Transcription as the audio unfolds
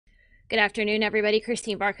Good afternoon, everybody.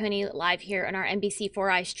 Christine Barconi live here in our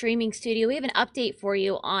NBC4i streaming studio. We have an update for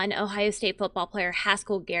you on Ohio State football player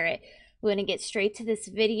Haskell Garrett. We're going to get straight to this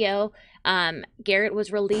video. Garrett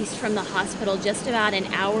was released from the hospital just about an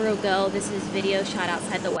hour ago. This is video shot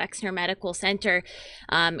outside the Wexner Medical Center.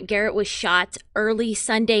 Garrett was shot early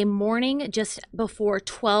Sunday morning, just before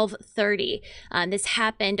 12:30. This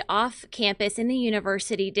happened off campus in the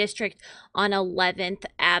University District on 11th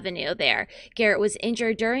Avenue there. Garrett was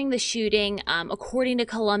injured during the shooting, according to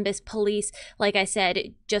Columbus police, like I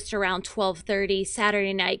said, just around 12:30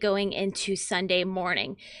 Saturday night going into Sunday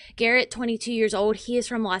morning. Garrett, 22 years old, he is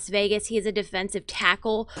from Las Vegas. He is a defensive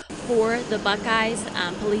tackle for the Buckeyes.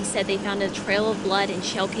 Police said they found a trail of blood and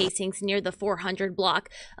shell casings near the 400 block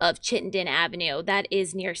of Chittenden Avenue. That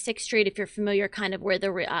is near 6th Street, if you're familiar, kind of where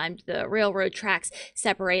the railroad tracks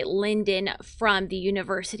separate Linden from the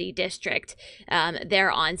University District,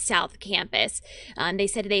 there on South Campus. They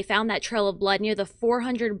said they found that trail of blood near the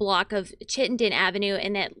 400 block of Chittenden Avenue,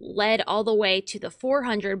 and that led all the way to the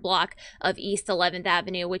 400 block of East 11th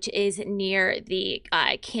Avenue, which is near the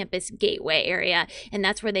campus gateway area, and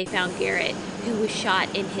that's where they found Garrett, who was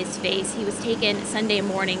shot in his face. He was taken Sunday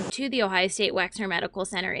morning to the Ohio State Wexner Medical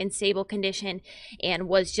Center in stable condition and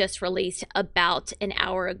was just released about an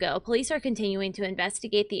hour ago. Police are continuing to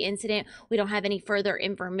investigate the incident. We don't have any further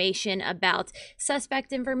information about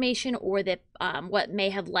suspect information or that what may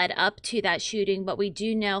have led up to that shooting, but we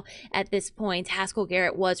do know at this point Haskell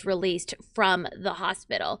Garrett was released from the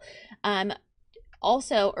hospital.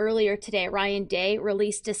 Also, earlier today, Ryan Day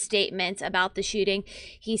released a statement about the shooting.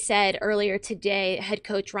 He said earlier today, head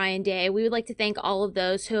coach Ryan Day, "We would like to thank all of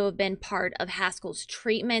those who have been part of Haskell's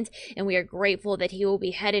treatment, and we are grateful that he will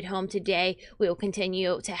be headed home today. We will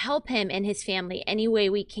continue to help him and his family any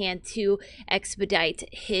way we can to expedite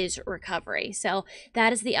his recovery." So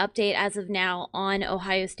that is the update as of now on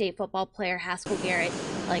Ohio State football player Haskell Garrett.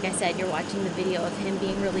 Like I said, you're watching the video of him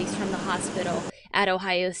being released from the hospital at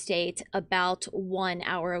Ohio State about 1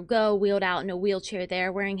 hour ago, wheeled out in a wheelchair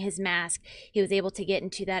there, wearing his mask. He was able to get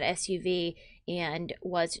into that SUV and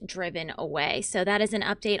was driven away. So that is an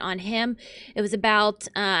update on him. It was about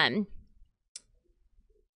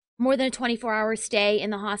more than a 24-hour stay in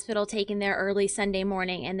the hospital, taken there early Sunday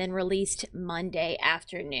morning and then released Monday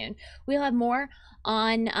afternoon. We'll have more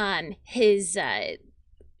on his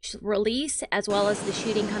release as well as the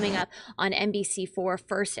shooting coming up on NBC4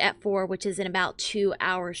 first at 4, which is in about 2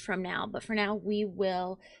 hours from now. But for now, we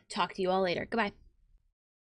will talk to you all later. Goodbye.